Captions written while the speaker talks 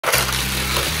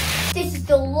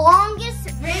the longest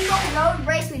Rainbow Road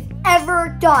race we've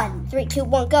ever done. 3, 2,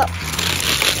 1, go.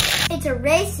 It's a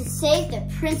race to save the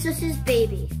princess's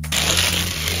baby.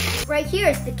 Right here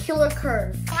is the killer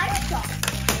curve.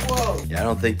 Whoa. Yeah, I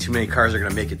don't think too many cars are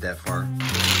gonna make it that far.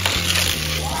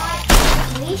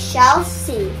 We shall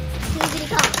see.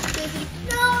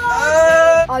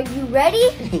 No! Are you ready?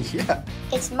 Yeah.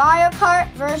 It's Mario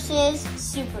Kart versus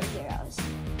superheroes.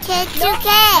 Kids, you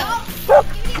can.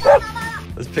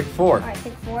 Let's pick 4. All right,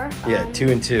 pick 4. Yeah,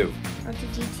 2 and 2.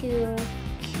 R2D2.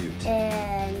 Cute.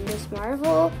 And Miss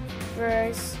Marvel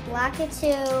versus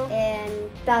Lakitu and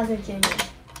Bowser Jr.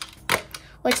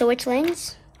 Wait, so which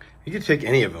lanes? You could pick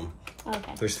any of them.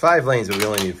 Okay. There's 5 lanes, but we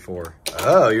only need 4.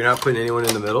 Oh, you're not putting anyone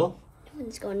in the middle?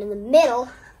 One's going in the middle.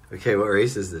 Okay, what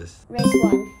race is this? Race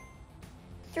 1.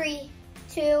 3,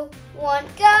 2, 1,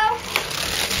 go!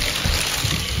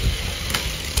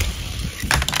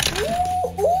 Ooh,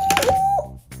 ooh, ooh.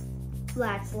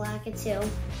 Black's Lakitu.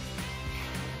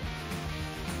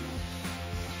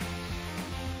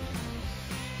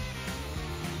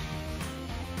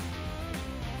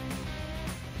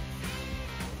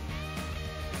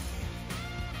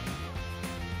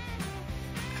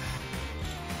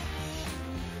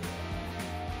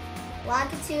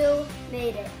 Lakitu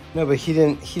made it. No, but he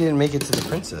didn't make it to the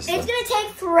princess. It's gonna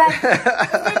take forever.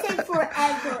 It's gonna take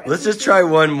forever. Let's just try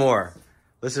one more.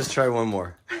 Let's just try one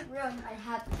more.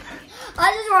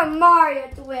 I just want Mario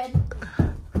to win.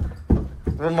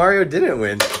 Well, Mario didn't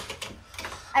win.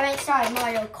 I mean, sorry,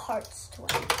 Mario Kart's to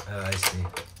win. Oh, I see.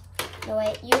 No,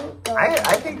 wait, you go.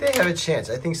 I think they have a chance.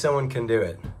 I think someone can do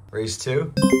it. Race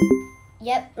 2?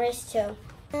 Yep, race 2.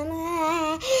 Go.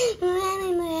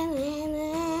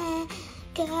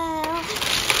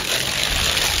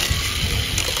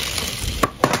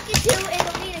 Lakitu in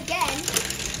the lead again,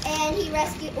 and he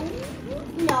rescued.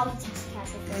 Ooh, no, he takes the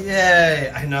castle first.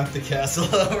 Yay! I knocked the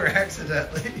castle over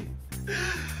accidentally.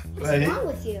 What's wrong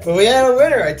with you? But we had a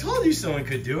winner. I told you someone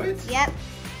could do it. Yep.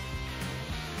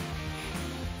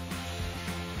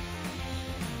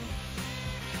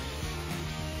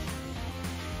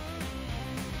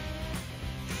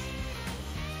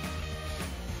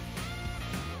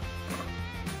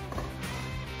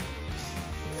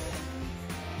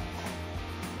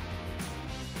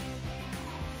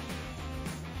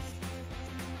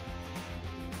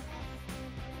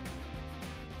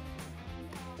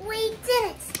 We did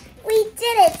it! We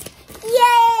did it!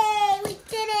 Yay! We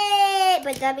did it!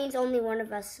 But that means only one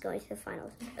of us is going to the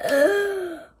finals.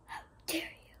 How dare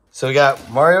you? So we got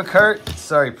Mario Kart.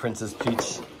 Sorry, Princess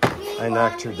Peach. I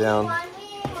knocked her down.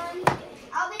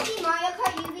 I'll be Team Mario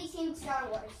Kart, you be Team Star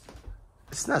Wars.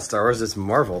 It's not Star Wars, it's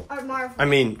Marvel. Or Marvel. I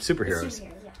mean, superheroes.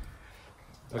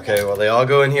 Yeah. Okay, well, they all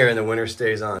go in here and the winner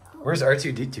stays on. Where's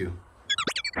R2-D2?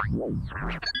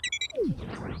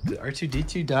 Did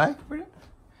R2-D2 die?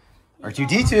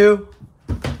 R2-D2!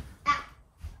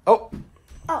 Oh!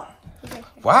 Oh.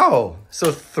 Wow!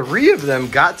 So 3 of them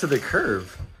got to the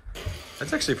curve.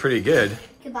 That's actually pretty good.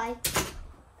 Goodbye.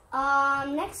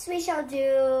 Next we shall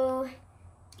do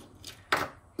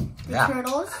the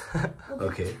turtles. We'll do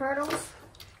Okay. Turtles.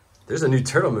 There's a new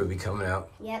turtle movie coming out.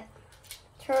 Yep.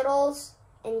 Turtles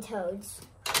and toads.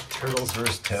 Turtles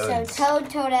versus Toads. So Toad,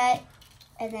 Toadette,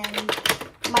 and then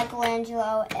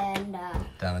Michelangelo and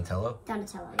Donatello?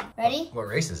 Donatello. Yeah. Ready? What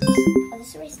race is this? Oh, this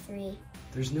is race 3.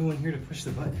 There's no one here to push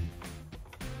the button.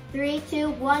 3, 2,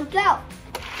 1, go!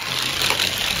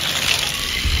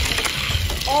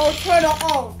 Oh, turtle!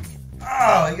 Oh.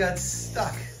 Oh, he got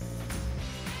stuck.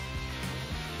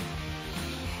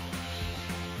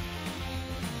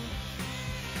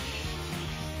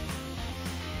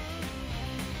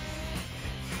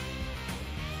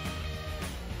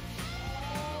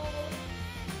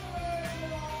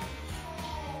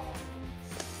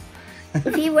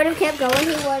 If he would have kept going, he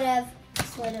would have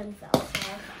slid and fell.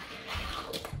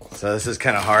 So this is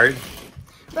kind of hard.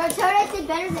 Bro, Toadette did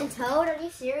better than Toad. Are you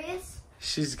serious?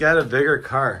 She's got a bigger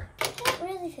car. I don't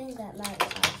really think that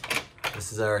matters.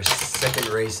 This is our second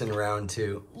race in round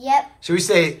 2. Yep. Should we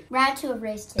say? Round 2 of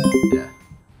race 2. Yeah.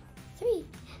 3,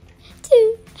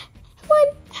 2,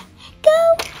 1,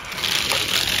 go!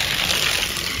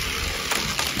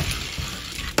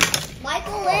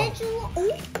 Michelangelo. Ooh,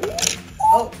 ooh.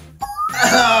 Oh.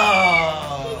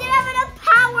 Oh. He didn't have enough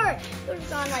power. It would have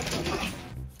gone like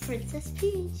Princess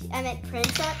Peach. I meant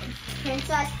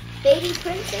princess, baby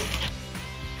princess.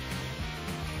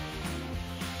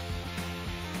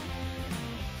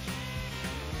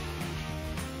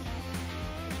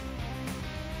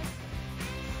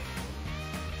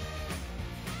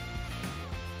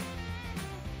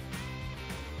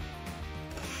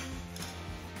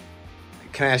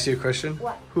 can I ask you a question?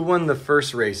 What? Who won the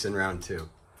first race in round 2?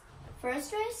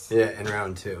 First race? Yeah, in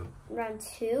round 2. Round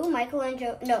 2,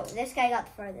 Michelangelo. No, this guy got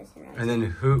the farthest in round 2. And then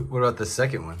what about the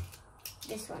second one?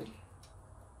 This one.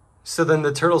 So then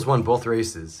the turtles won both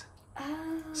races.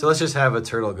 Oh. So let's just have a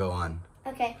turtle go on.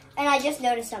 Okay, and I just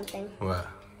noticed something. What?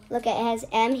 Look, it has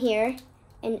M here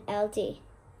and LD.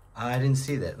 I didn't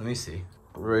see that. Let me see.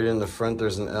 Right in the front,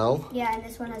 there's an L. Yeah, and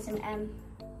this one has an M.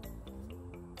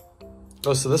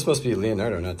 Oh, so this must be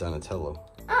Leonardo, not Donatello.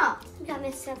 Oh, we got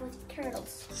mixed up with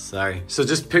turtles. Sorry. So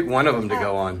just pick one of them to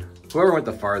go on. Whoever went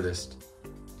the farthest.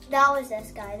 That was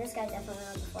this guy. This guy definitely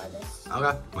went the farthest.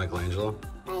 Okay. Michelangelo.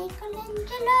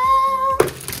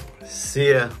 Michelangelo.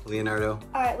 See ya, Leonardo.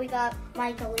 All right, we got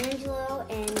Michelangelo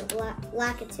and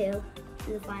Lakitu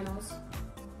in the finals.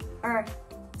 Or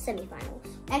semifinals.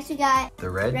 Next we got The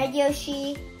red? Red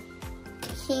Yoshi,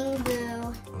 King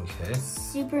Boo, Okay.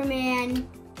 Superman,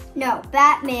 no,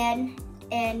 Batman,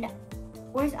 and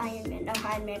where's Iron Man? No,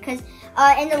 Iron Man. Because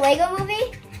in the Lego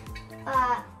movie,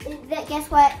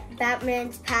 guess what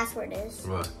Batman's password is?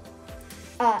 What?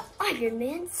 Iron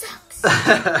Man sucks.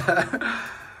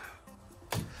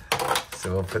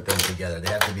 So we'll put them together. They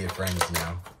have to be friends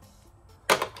now.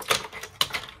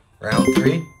 Round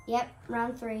 3? Yep,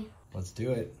 round 3. Let's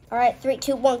do it. All right, 3,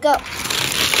 2, 1, go.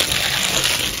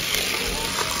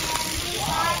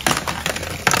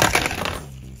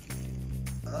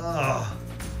 Oh.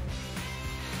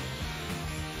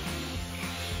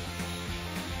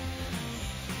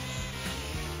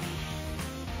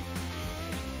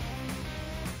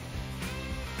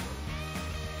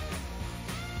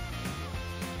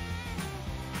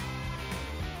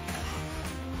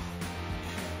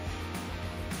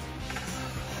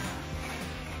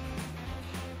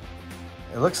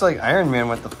 It looks like Iron Man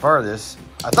went the farthest.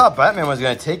 I thought Batman was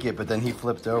going to take it, but then he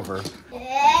flipped over.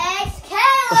 It's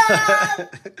Caleb!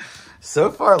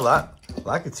 So far,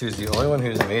 Lakitu is the only one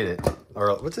who's made it.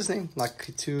 Or what's his name?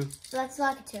 Lakitu? That's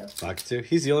Lakitu. Lakitu.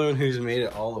 He's the only one who's made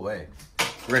it all the way.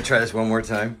 We're going to try this one more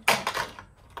time.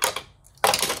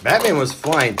 Batman was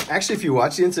flying. Actually, if you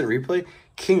watch the instant replay,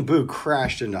 King Boo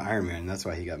crashed into Iron Man. That's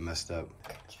why he got messed up.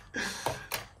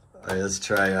 All right, let's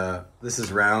try. This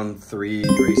is round 3,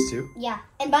 race 2. Yeah,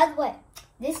 and by the way,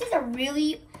 this is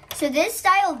so this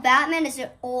style of Batman is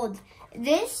old.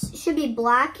 This should be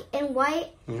black and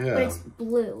white, but it's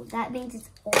blue. That means it's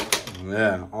old.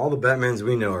 Yeah, all the Batmans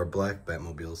we know are black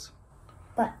Batmobiles.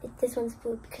 But this one's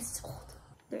blue because it's old.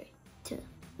 3, 2,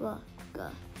 1, go.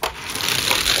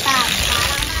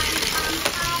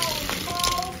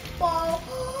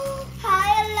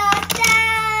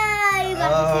 You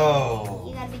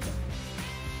gotta be careful.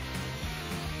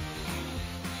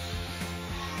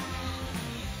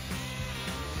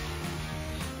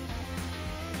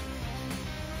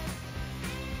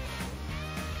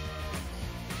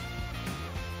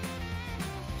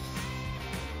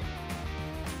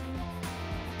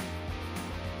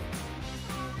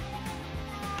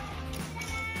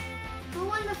 Who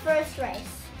won the first race?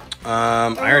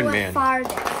 Iron Man.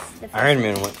 Iron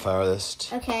Man went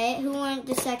farthest. Okay, who won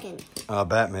the second?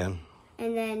 Batman.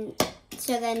 And then,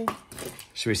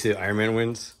 Should we see if Iron Man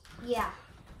wins? yeah.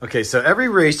 Okay, so every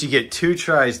race you get 2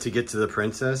 tries to get to the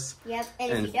princess. Yep,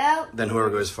 and if you don't, then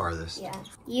whoever goes farthest. yeah.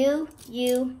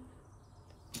 You.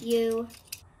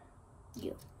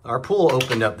 Our pool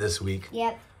opened up this week.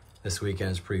 Yep. This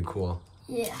weekend is pretty cool.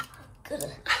 Yeah.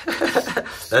 Good.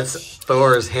 That's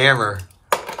Thor's hammer.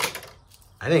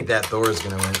 I think that Thor is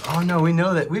going to win. Oh, no, we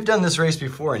know that. We've done this race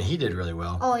before, and he did really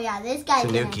well. Oh, yeah, this guy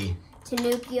Tanuki.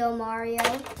 Tanuki Mario.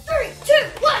 3, 2,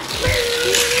 1.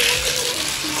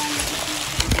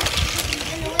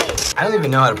 I don't even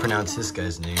know how to pronounce this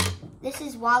guy's name. This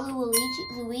is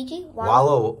Luigi? Waluigi?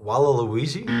 Walu?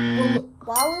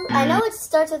 I know it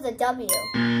starts with a W.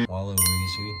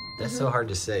 Waluigi. That's so hard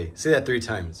to say. Say that 3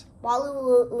 times.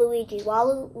 Waluigi.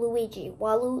 Waluigi. Waluigi.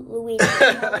 Waluigi.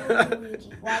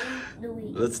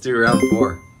 Waluigi. Let's do round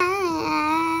 4.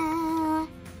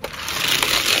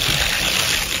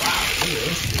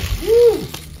 Woo!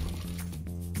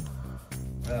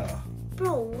 Oh.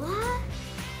 Bro, what?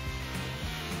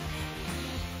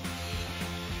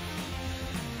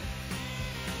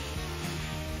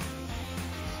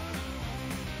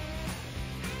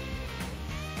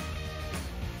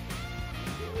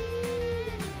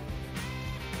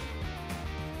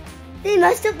 They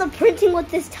messed up the printing with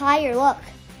this tire, look.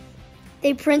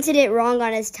 They printed it wrong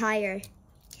on his tire.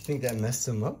 You think that messed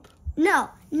him up? No.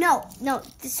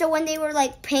 So when they were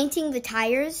like painting the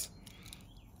tires,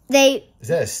 Is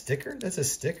that a sticker? That's a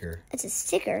sticker. It's a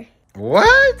sticker.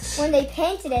 What? When they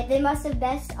painted it, they must have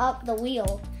messed up the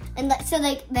wheel. And so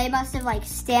they must have like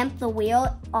stamped the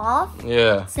wheel off.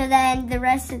 Yeah. So then the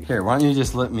rest of... Here, why don't you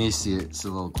just let me see it? It's a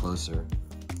little closer.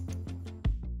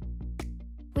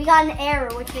 We got an error,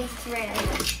 which means it's rare.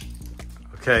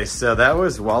 Okay, so that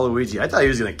was Waluigi. I thought he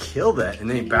was gonna kill that, and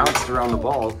then he bounced around the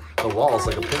walls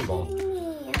like a pinball.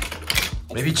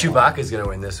 Maybe Chewbacca's gonna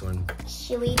win this one.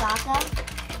 Chewbacca.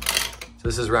 So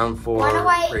this is round 4, Wonder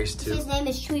why race 2. his name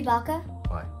is Chewbacca?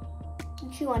 Why? You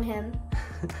chew on him,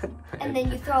 and then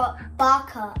you throw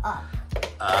Baka up.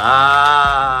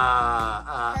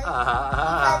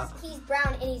 Because he's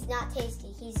brown and he's not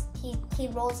tasty. He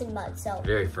rolls in mud, so.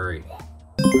 Very furry.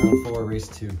 Round 4, race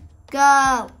 2.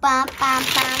 Go! Bum, bum, bum, bum,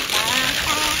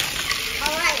 bum.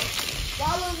 All right,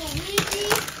 Waluigi.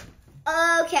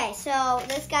 Okay, so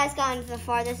this guy's gone the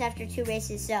farthest after 2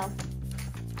 races. So.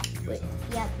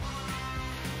 Yep.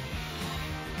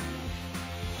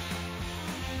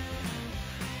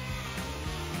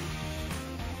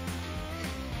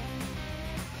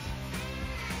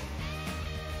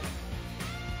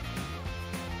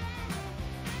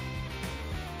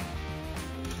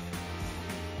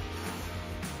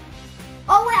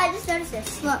 Oh wait, I just noticed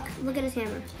this. Look at his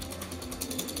hammer.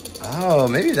 Oh,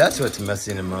 maybe that's what's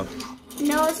messing him up.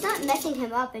 No, it's not messing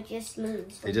him up. It just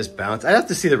moves. They just bounce. I'd have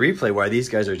to see the replay why these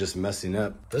guys are just messing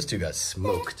up. Those two got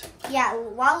smoked. Yeah,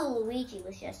 Waluigi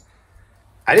was just...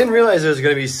 I didn't realize it was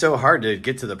going to be so hard to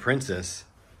get to the princess.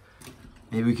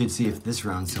 Maybe we could see if this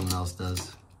round someone else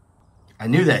does. I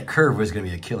knew that curve was going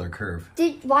to be a killer curve.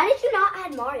 Why did you not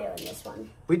add Mario in this one?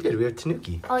 We did. We have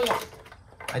Tanuki. Oh, yeah.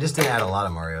 I just didn't add a lot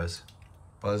of Marios.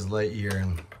 Buzz Lightyear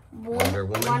and Wonder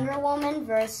Woman. Wonder Woman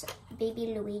versus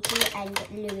Baby Luigi and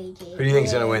Luigi. Who do you think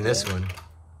is going to win this one?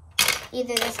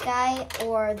 Either this guy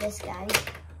or this guy.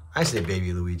 I say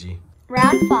Baby Luigi.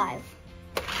 Round 5.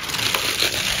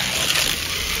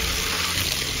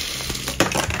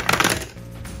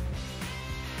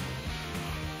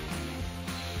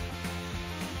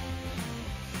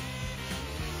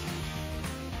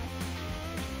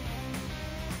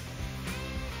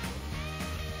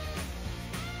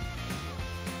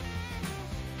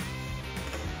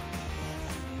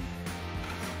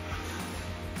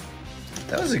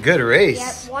 That was a good race.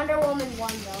 Yep, Wonder Woman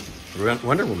won though.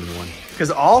 Wonder Woman won.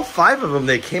 Because all 5 of them,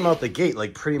 they came out the gate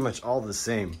like pretty much all the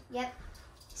same. Yep.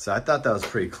 So I thought that was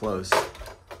pretty close.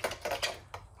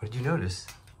 What did you notice?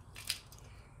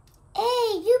 Hey,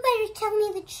 you better tell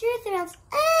me the truth or else...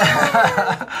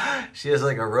 She has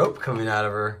like a rope coming out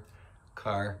of her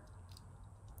car.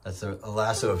 That's a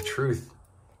lasso of truth.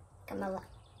 A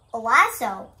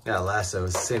lasso? Yeah, a lasso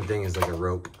is the same thing as like a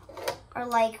rope. Or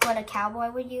like what a cowboy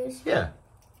would use? Yeah,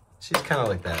 she's kind of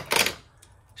like that.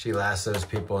 She lassos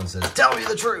people and says, "Tell me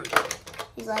the truth."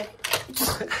 He's like,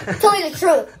 tell me the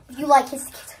truth. You like his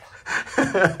kids.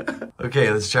 Okay,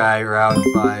 let's try round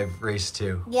 5, race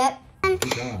 2. Yep. Good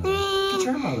job. Get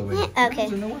your arm out of the way. Okay.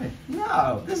 In the way.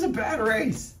 No, this is a bad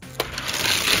race.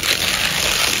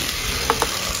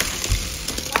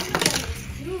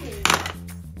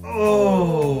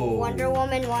 Oh. Wonder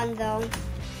Woman won though.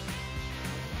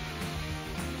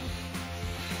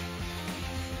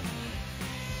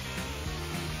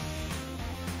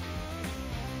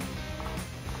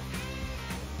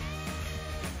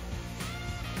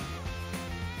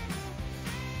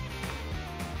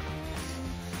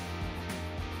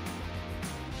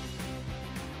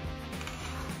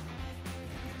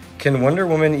 Can Wonder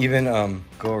Woman even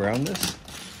go around this?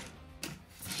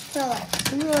 So like,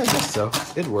 Yeah, I guess so.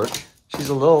 It'd work. She's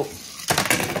a little...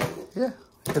 Yeah,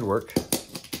 it could work.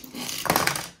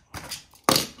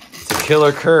 It's a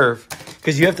killer curve.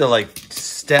 Because you have to, like,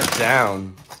 step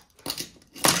down.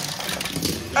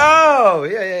 Oh!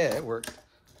 Yeah, it worked.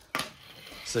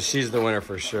 So she's the winner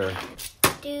for sure.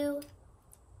 do.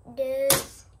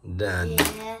 Done.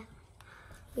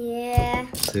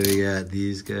 Yeah. So we got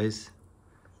these guys.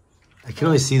 I can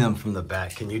only see them from the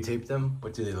back. Can you tape them?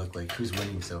 What do they look like? Who's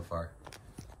winning so far?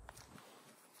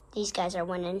 These guys are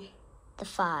winning. The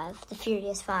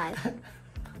Furious 5.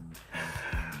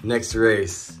 Next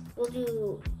race. We'll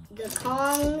do the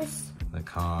Kongs The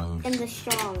Kongs. and the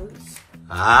Strongs.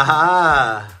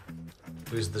 Aha!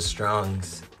 Who's the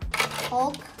Strongs?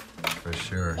 Hulk For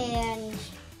sure. and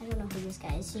I don't know who this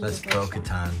guy is. That's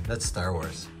Bo-Katan. That's Star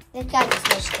Wars. This guy is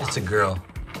really strong. It's a girl.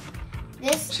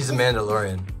 She's a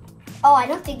Mandalorian. Oh, I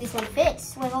don't think this one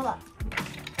fits. Wait, hold up.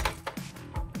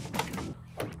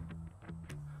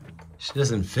 She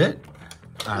doesn't fit?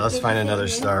 All right, let's find another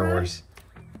Star Wars.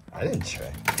 I didn't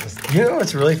try. You know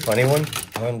what's a really funny one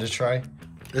I wanted to try?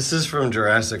 This is from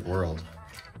Jurassic World.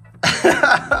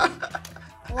 Why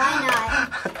not?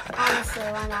 Honestly,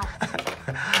 why not?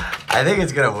 I think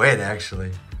it's gonna win,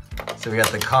 actually. So we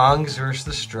got the Kongs versus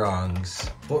the Strongs.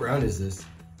 What round is this?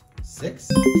 6?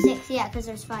 6, yeah, because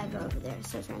there's 5 over there,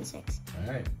 so it's round 6.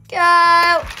 All right.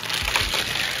 Go!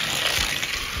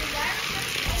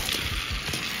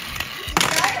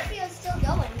 The field's still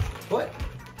going. What?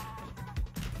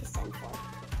 It's 10-4.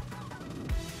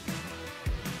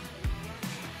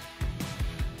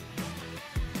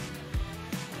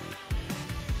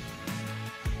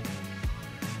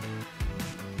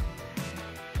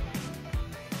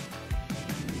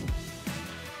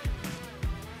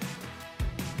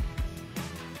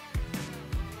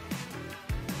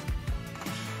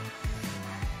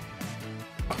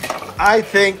 I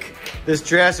think this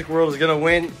Jurassic World is gonna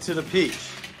win to the peach.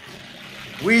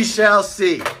 We shall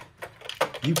see.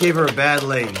 You gave her a bad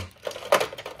lane.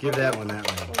 Give that one that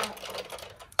lane.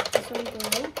 This one's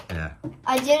blue. Yeah.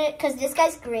 I did it because this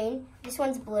guy's green, this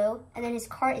one's blue, and then his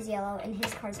cart is yellow, and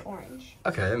his cart's orange.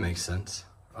 Okay, that makes sense.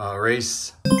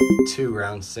 Race 2,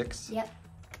 round 6. Yep.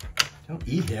 Don't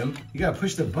eat him. You gotta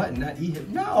push the button, not eat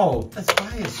him. No, that's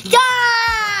biased. Go!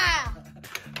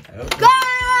 Okay. Go!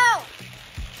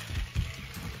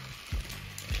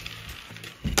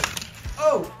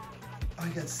 Oh! I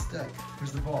got stuck.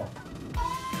 Where's the ball?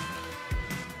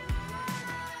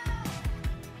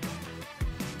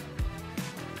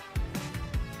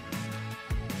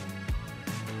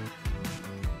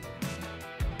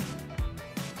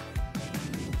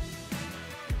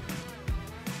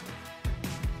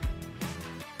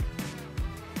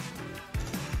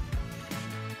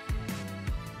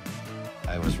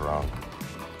 I was wrong.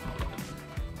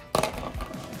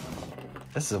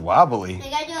 This is wobbly. You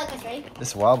gotta do like this, ready?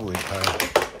 This wobbly car.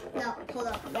 No, hold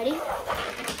up. Ready?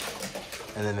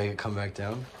 And then make it come back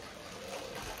down.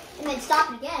 And then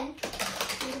stop it again.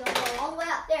 You go all the way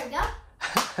up. There we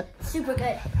go. Super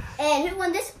good. And who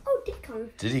won this? Oh, Diddy Kong.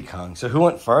 Diddy Kong. So who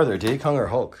went farther, Diddy Kong or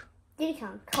Hulk? Diddy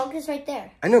Kong. Hulk is right there.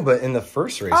 I know, but in the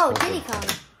first race. Oh, Hulk Diddy did. Kong.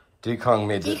 Diddy Kong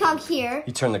made Diddy the... Kong here.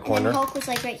 He turned the And corner. then Hulk was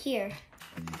like right here.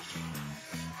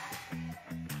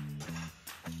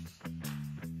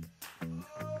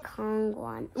 Kong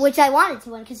won. Which I wanted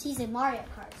to win because he's in Mario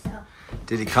Kart, so.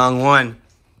 Diddy Kong won.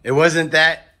 It wasn't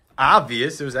that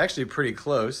obvious. It was actually pretty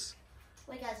close.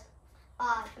 Wait, guys.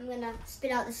 I'm gonna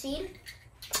spit out the seed.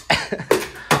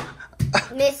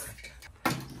 Miss.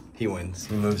 He wins.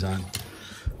 He moves on.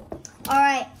 All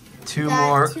right. Two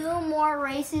Got 2 more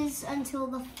races until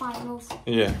the finals.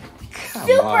 Yeah. Come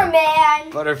Superman.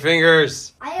 on.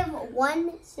 Butterfingers. I have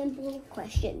one simple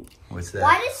question. What's that?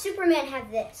 Why does Superman have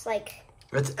this? Like.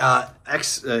 It's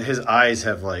his eyes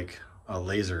have like a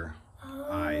laser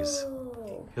eyes.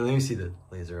 Here, let me see the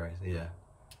laser eyes. Yeah.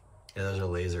 Yeah, those are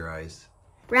laser eyes.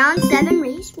 Round 7,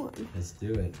 race 1. Let's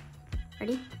do it.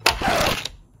 Ready?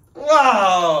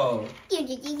 Whoa!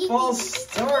 False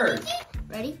start.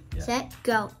 Ready, Yeah. set,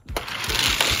 go.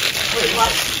 Wait,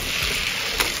 what?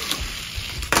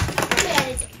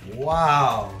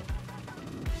 Wow.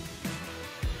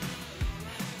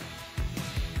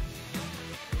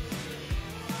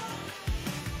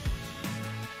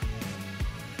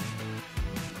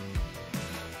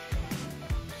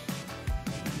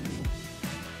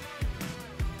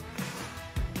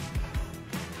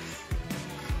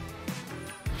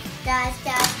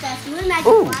 That's you and Magic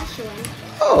Ooh. Flash one.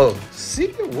 Oh, see,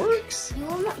 it works. You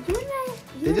and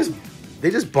They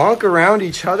just bonk around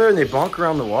each other and they bonk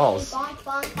around the walls. bonk,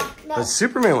 bonk, bonk. No. But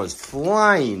Superman was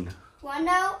flying. Wanna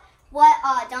know what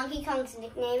Donkey Kong's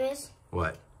nickname is?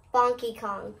 What? Bonky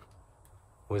Kong.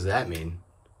 What does that mean?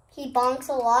 He bonks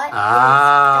a lot.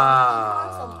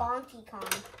 Ah. Donkey Kong, so Bonky Kong.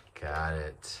 Got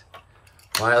it.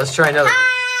 All right, let's try another. That's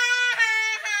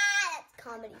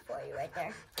comedy for you right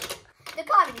there. The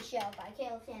Comedy Show by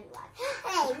Caleb Sandlot.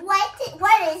 Hey,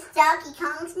 what is Donkey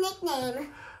Kong's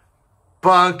nickname?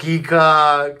 Bonky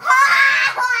Kong.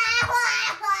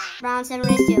 Round 7,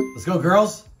 race 2. Let's go,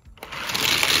 girls.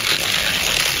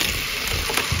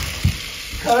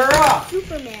 Cut her off.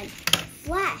 Superman.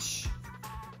 Flash.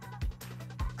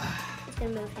 It's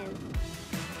gonna move him.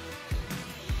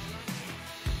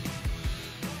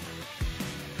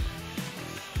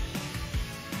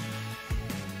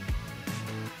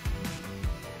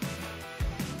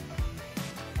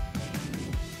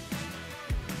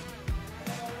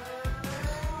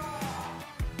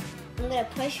 I'm gonna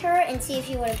push her and see if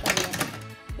she would have gone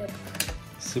there. Nope.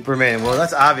 Superman. Well,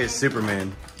 that's obvious.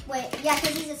 Superman. Wait, yeah,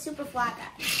 because he's a super flat guy.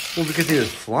 Well, because he was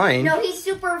flying. No, he's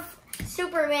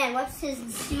Superman. What's his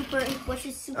super?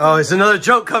 Oh, it's another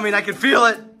joke coming. I can feel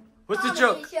it. What's the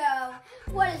Comedy joke? Show.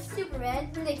 What is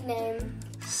Superman's nickname?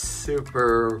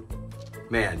 Superman.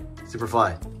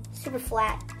 Superfly. Super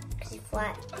flat. Because he's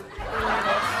flat.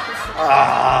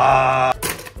 Ah.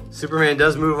 Superman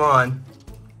does move on.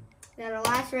 We got our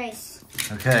last race.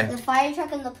 Okay. The fire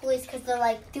truck and the police, because they're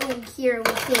like doing hero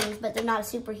things, but they're not a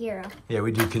superhero. Yeah,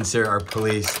 we do consider our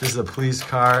police. This is a police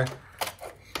car and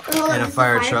a This is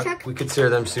fire truck. We consider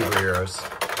them superheroes.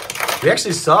 We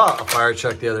actually saw a fire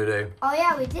truck the other day. Oh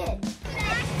yeah, we did.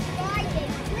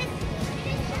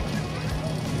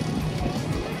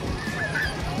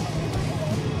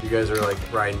 You guys are like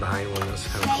riding behind one. That's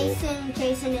kind of cool.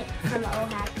 Chasing it from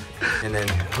OHAC. And then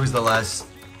who's the last?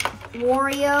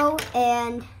 Wario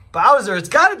and Bowser. It's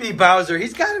got to be Bowser.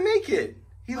 He's got to make it.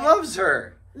 He loves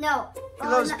her. no. He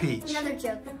loves Peach. Another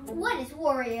joke. What is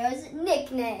Wario's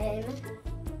nickname?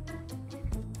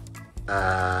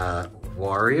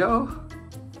 Wario?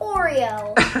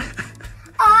 Oreo.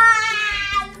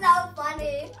 Ah, so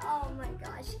funny. Oh my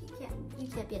gosh, you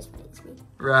can't be as funny as me.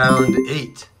 Round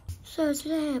 8. So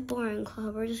today at Boring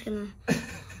Club, we're just gonna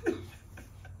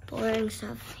boring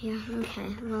stuff. Yeah, okay.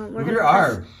 Well, we're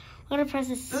gonna press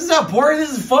this. This is not boring.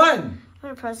 This is fun. I'm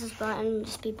gonna press this button and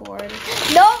just be bored.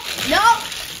 No.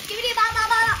 Give me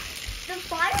the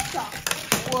fire truck.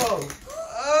 Whoa.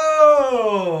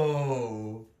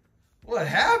 Oh. What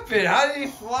happened? How did he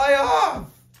fly off?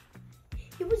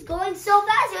 He was going so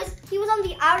fast. He was on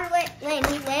the outer lane.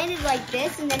 He landed like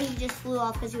this, and then he just flew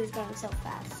off because he was going so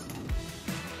fast.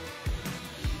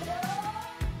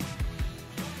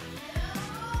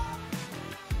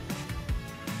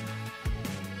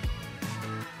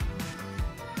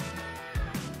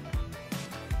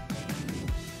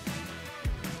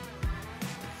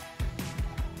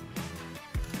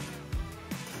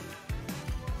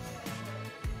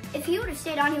 If he would have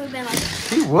stayed on, he would have been like...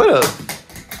 He would have.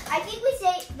 I think we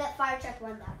say that fire truck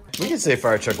won that one. We can say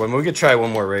fire truck won. We could try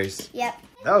one more race. Yep.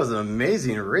 That was an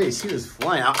amazing race. He was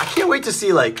flying. I can't wait to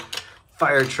see like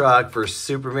fire truck versus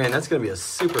Superman. That's going to be a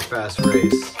super fast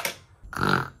race.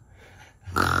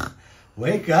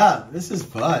 Wake up. This is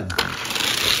fun. All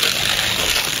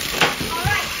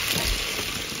right.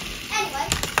 Anyway.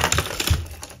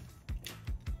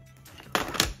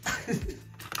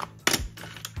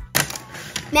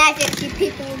 Magic. You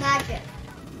people with magic.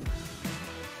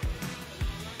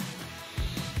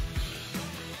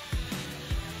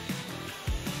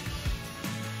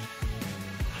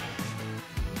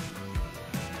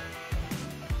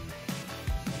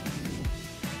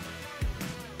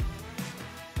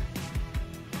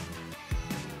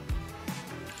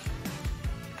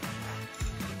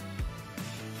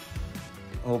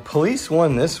 Well, police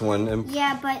won this one. And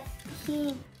Yeah, but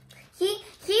he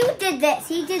did this.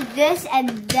 He did this and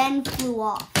then flew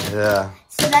off. yeah.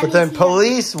 So that But then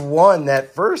police won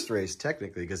that first race,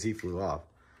 technically, because he flew off.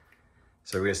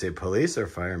 So we're going to say police or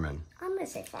firemen? I'm going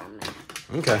to say fireman.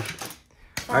 Okay.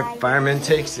 All right, fireman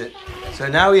takes it. So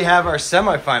now we have our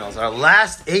semifinals, our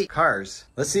last 8 cars.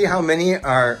 Let's see how many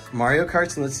are Mario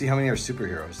Karts and let's see how many are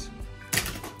superheroes.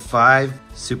 5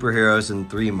 superheroes and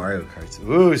 3 Mario Karts.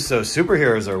 Ooh, so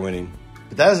superheroes are winning.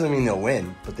 But that doesn't mean they'll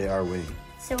win, but they are winning.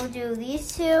 So we'll do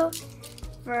these 2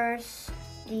 versus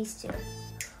these 2.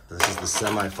 This is the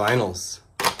semifinals.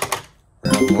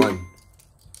 Round 1.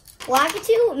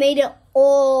 Lakitu made it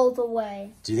all the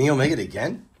way. Do you think he'll make it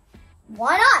again?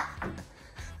 Why not?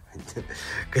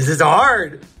 Because it's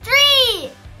hard.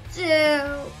 3, 2,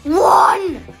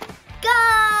 1, go!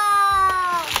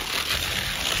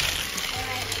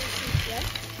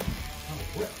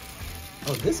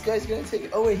 Oh, this guy's going to take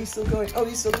it. Oh, wait, he's still going. Oh,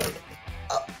 he's still going.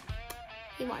 Oh.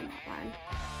 He won that one.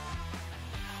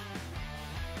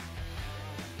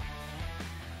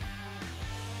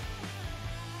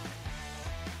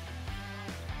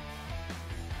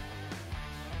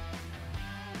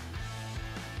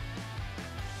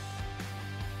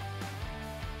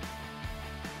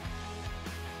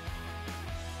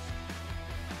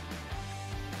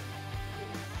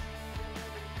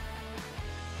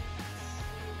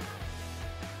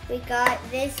 We got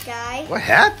this guy. What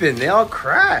happened? They all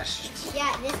crashed.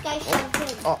 Yeah, this guy shoved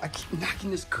him. Oh, I keep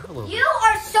knocking this girl over. You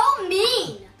are so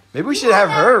mean. Maybe we should have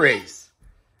her race.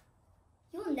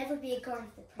 You will never be a Garth.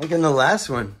 Like in the last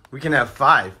one, we can have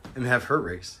 5 and have her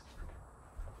race.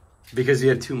 Because you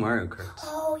have 2 Mario Karts.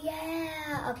 Oh,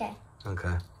 yeah. Okay.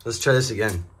 Okay. Let's try this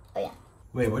again. Oh, yeah.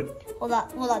 Wait, what? Hold on.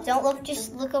 Don't look.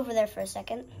 Just look over there for a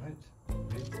second. What?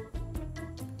 Wait.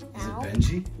 Now. Is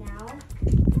it Benji? Now.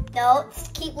 No,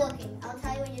 keep looking. I'll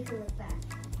tell you when you can look back.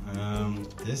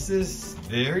 This is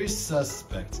very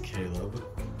suspect, Caleb.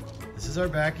 This is our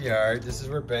backyard. This is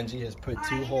where Benji has put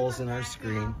 2 holes in our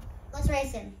screen. Let's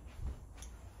race him.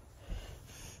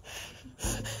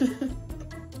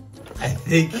 I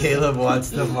think Caleb wants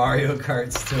the Mario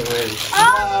Karts to win.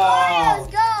 Oh, Mario's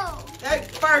go!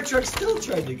 That fire truck still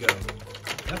tried to go.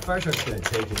 That fire truck's gonna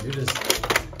take it.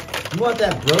 You want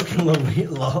that broken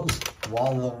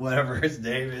wall, whatever his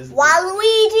name is.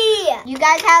 Waluigi! You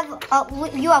guys have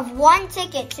one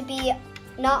ticket to be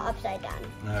not upside down.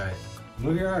 All right,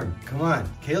 move your arm. Come on,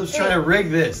 Caleb's trying to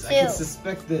rig this. I can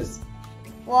suspect this.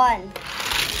 1.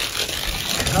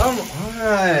 Come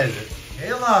on,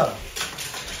 Caleb.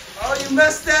 Oh, you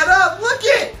messed that up. Look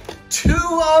it. 2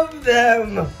 of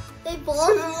them. They both.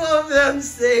 2 of them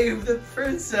saved the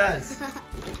princess.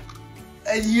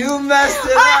 And you messed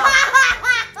it up. I'm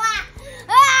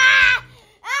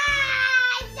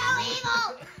so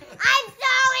evil. I'm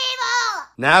so evil.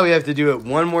 Now we have to do it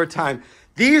one more time.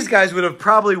 These guys would have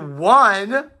probably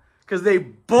won because they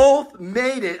both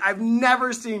made it. I've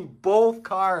never seen both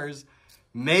cars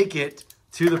make it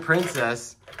to the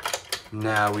princess.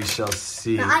 Now we shall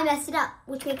see. But I messed it up,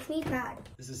 which makes me proud.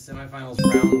 This is semifinals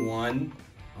round 1,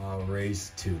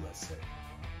 race 2, let's say.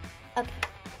 Okay,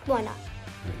 why not?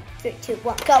 3, 2,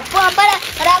 1, go. What?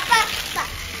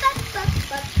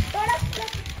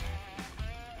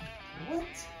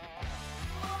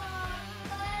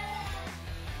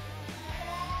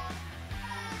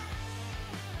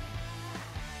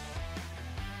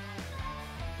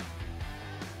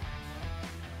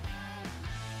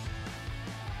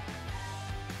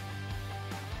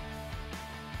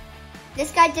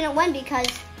 This guy didn't win because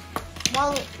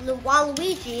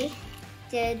Waluigi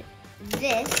did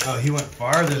this. Oh, he went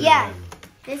farther Yeah. than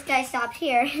This guy stopped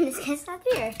here, and this guy stopped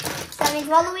here. So that means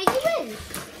Waluigi wins.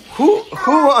 Who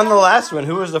on the last one?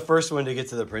 Who was the first one to get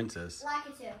to the princess?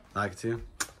 Lakitu. Lakitu?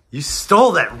 You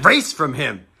stole that race from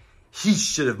him. He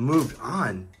should have moved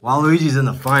on. Waluigi's in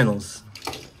the finals.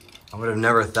 I would have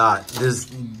never thought. This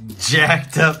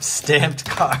jacked up stamped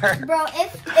car. Bro,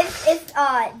 if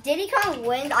Diddy Kong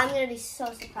wins, I'm gonna be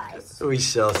so surprised. We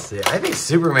shall see. I think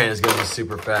Superman is gonna be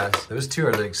super fast. Those 2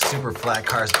 are like super flat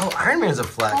cars. Oh, Iron Man's a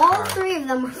flat car. All 3 of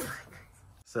them are flat.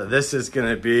 So this is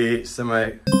gonna be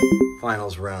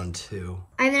semi-finals round 2.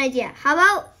 I have an idea. How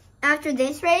about after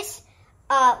this race,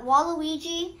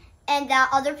 Waluigi and that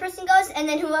other person goes, and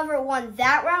then whoever won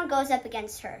that round goes up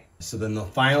against her. So then the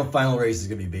final race is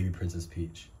gonna be Baby Princess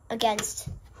Peach. Against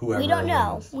Whoever we don't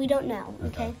know. wins. We don't know.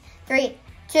 Okay. 3,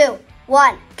 2,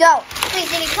 1, go! Please,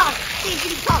 Diddy Kong! Please,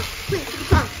 Diddy Kong! Please, Diddy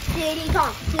Kong! Diddy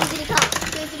Kong! Please, Diddy Kong!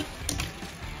 Please, Diddy.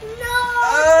 No!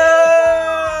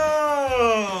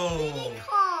 Oh! Diddy Kong!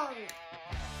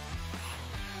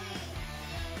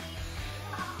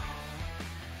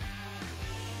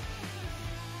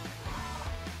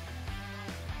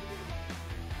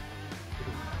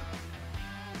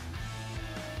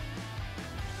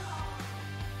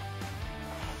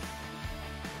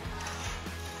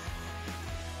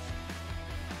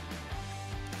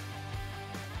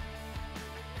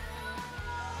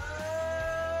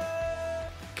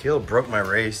 Caleb broke my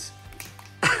race.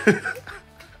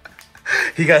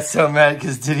 He got so mad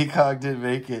because Diddy Kong didn't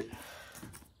make it.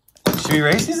 Should we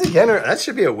race these again? Or that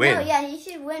should be a win. No, yeah, he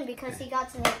should win because he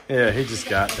got to the... Yeah, he just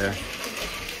got there.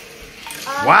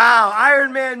 Wow,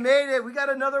 Iron Man made it. We got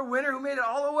another winner who made it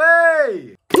all the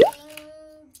way.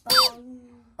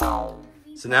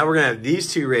 So now we're going to have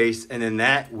these 2 race, and then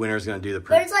that winner is going to do the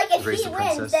But it's like if race he the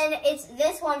wins, princess. then it's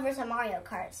this one versus Mario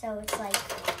Kart. So it's like,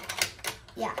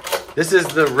 yeah. This is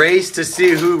the race to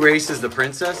see who races the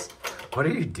princess. What are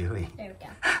you doing? There we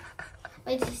go.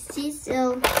 Wait, does he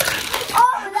still...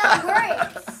 Oh, that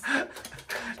works!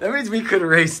 That means we could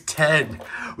race 10.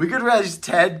 We could race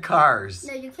 10 cars.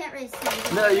 No, you can't race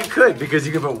 10. No, you could, because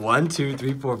you could put 1, 2,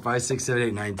 3, 4, 5, 6, 7,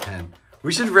 8, 9, 10.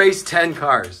 We should race 10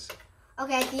 cars.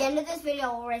 Okay, at the end of this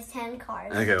video, we'll race 10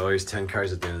 cars. Okay, we'll race 10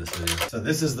 cars at the end of this video. So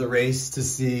this is the race to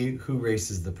see who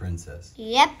races the princess.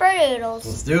 Yepper-doodles.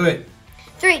 Let's do it.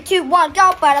 3, 2, 1,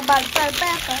 go!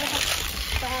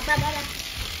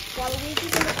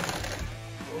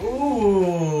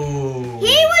 Ooh. He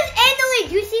was in the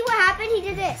lead. You see what happened? He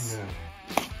did this. Yeah.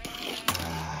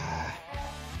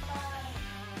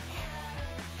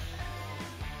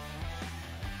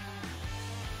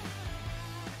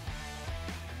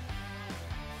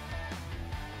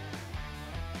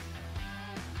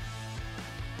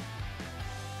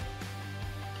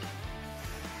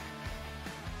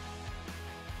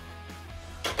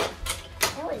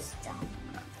 That was dumb.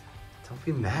 Don't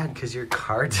be mad because your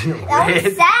car didn't That win.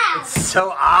 was sad. It's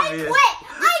so obvious.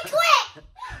 I quit!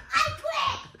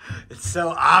 It's so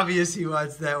obvious he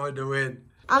wants that one to win.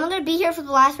 I'm gonna be here for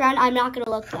the last round. I'm not gonna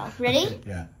look though. Ready?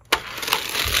 Yeah.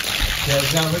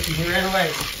 Caleb's not looking. He ran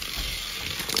away.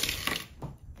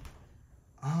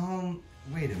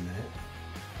 Wait a minute.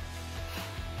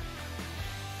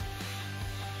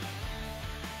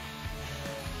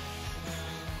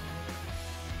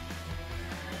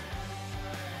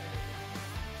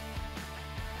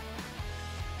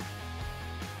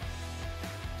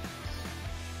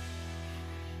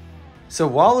 So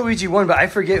Waluigi won, but I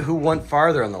forget who went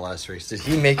farther on the last race. Did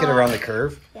he make it around the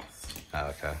curve? Yes. Oh,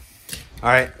 okay. All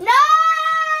right. No!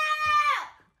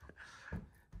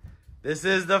 This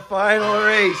is the final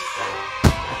race.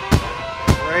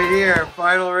 Right here,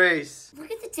 final race.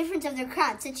 Look at the difference of their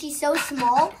crown. Since she's so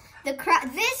small, this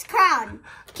crown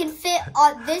can fit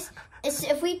on this.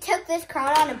 If we took this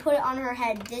crown on and put it on her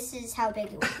head, this is how big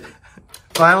it would be.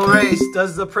 Final race.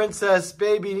 Does the princess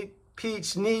baby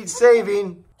Peach need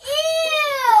saving?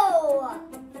 Ew!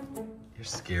 You're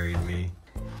scaring me.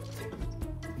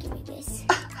 Give me this.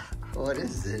 What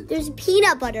is it? There's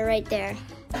peanut butter right there.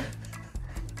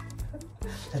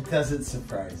 That doesn't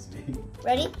surprise me.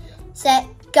 Ready, set,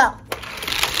 go.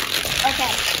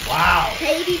 Okay. Wow.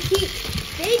 Baby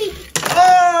Peach. Baby.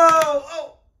 Oh! Oh!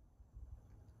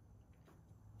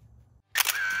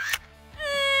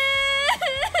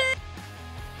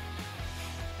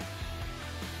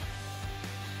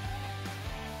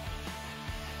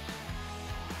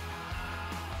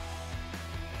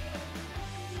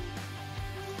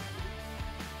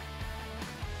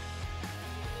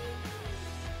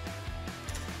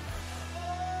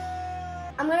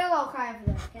 I'm gonna go cry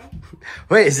for this, okay?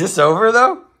 Wait, is this over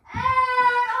though?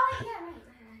 Oh, yeah,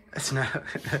 right. It's not.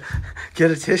 Get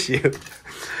a tissue.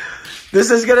 This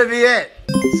is gonna be it.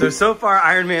 So far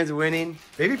Iron Man's winning.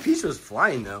 Baby Peach was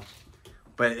flying though.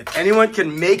 But if anyone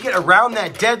can make it around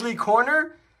that deadly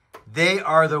corner, they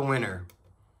are the winner.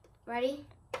 Ready,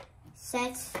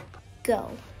 set,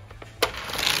 go. Baby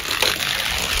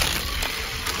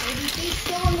Peach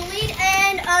still in the lead,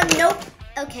 and nope.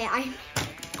 Okay, I'm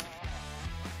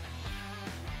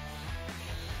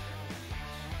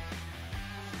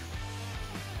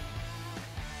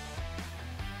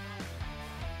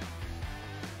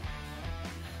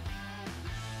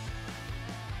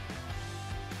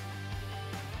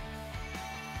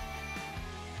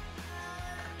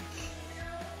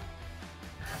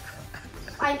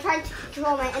trying to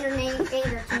control my inner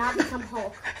anger to not become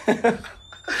Hulk.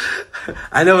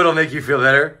 I know it'll make you feel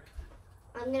better.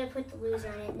 I'm gonna put the loser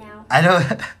on it now. I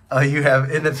know. Oh, you have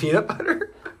in the peanut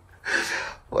butter?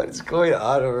 What is going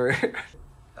on over here?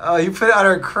 Oh, you put it on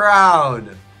her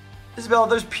crown. Isabel,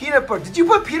 there's peanut butter. Did you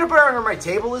put peanut butter on my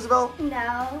table, Isabel?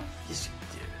 No. Yes,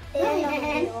 you did.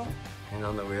 And And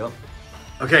on the wheel.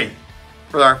 Okay,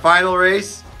 for our final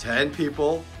race, 10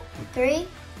 people. 3,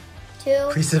 2,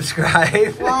 Please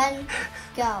subscribe. 1,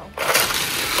 go.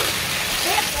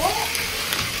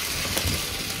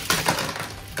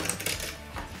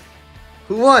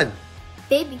 Who won?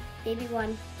 Baby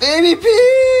won. Baby Peach!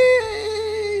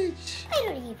 I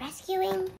don't need rescuing.